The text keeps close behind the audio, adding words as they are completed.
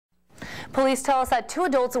Police tell us that 2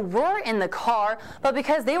 adults were in the car, but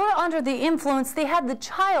because they were under the influence, they had the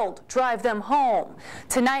child drive them home.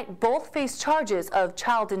 Tonight, both face charges of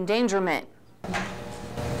child endangerment.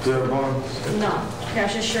 No,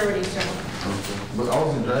 cash is surety, sir. But I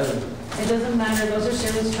wasn't driving. It doesn't matter. Those are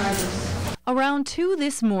serious charges. Around 2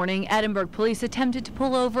 this morning, Edinburgh police attempted to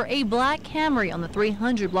pull over a black Camry on the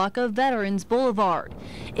 300 block of Veterans Boulevard.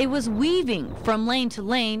 It was weaving from lane to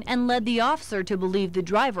lane and led the officer to believe the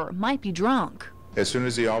driver might be drunk. As soon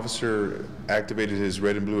as the officer activated his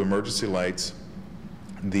red and blue emergency lights,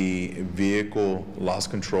 the vehicle lost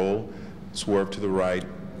control, swerved to the right,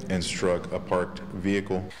 and struck a parked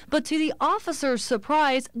vehicle. But to the officer's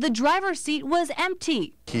surprise, the driver's seat was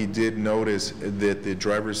empty. He did notice that the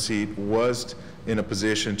driver's seat was in a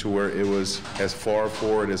position to where it was as far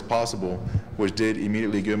forward as possible, which did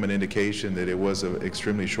immediately give him an indication that it was an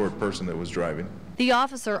extremely short person that was driving. The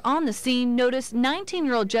officer on the scene noticed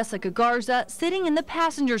 19-year-old Jessica Garza sitting in the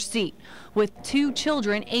passenger seat with 2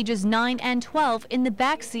 children ages 9 and 12 in the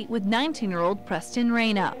back seat with 19-year-old Preston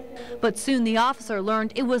Reyna. But soon the officer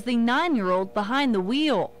learned it was the 9-year-old behind the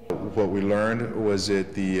wheel. What we learned was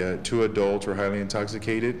that the 2 adults were highly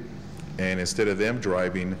intoxicated, and instead of them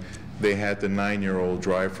driving, they had the 9-year-old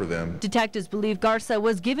drive for them. Detectives believe Garza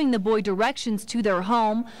was giving the boy directions to their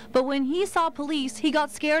home, but when he saw police, he got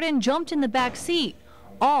scared and jumped in the back seat,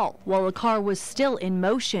 all while the car was still in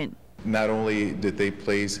motion. Not only did they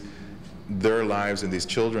place their lives and these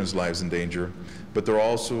children's lives in danger, but they're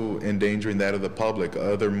also endangering that of the public,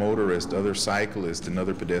 other motorists, other cyclists, and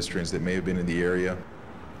other pedestrians that may have been in the area.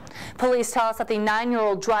 Police tell us that the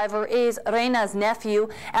 9-year-old driver is Reyna's nephew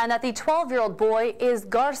and that the 12-year-old boy is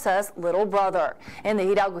Garza's little brother. In the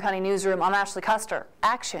Hidalgo County newsroom, I'm Ashley Custer.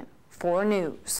 Action 4 News.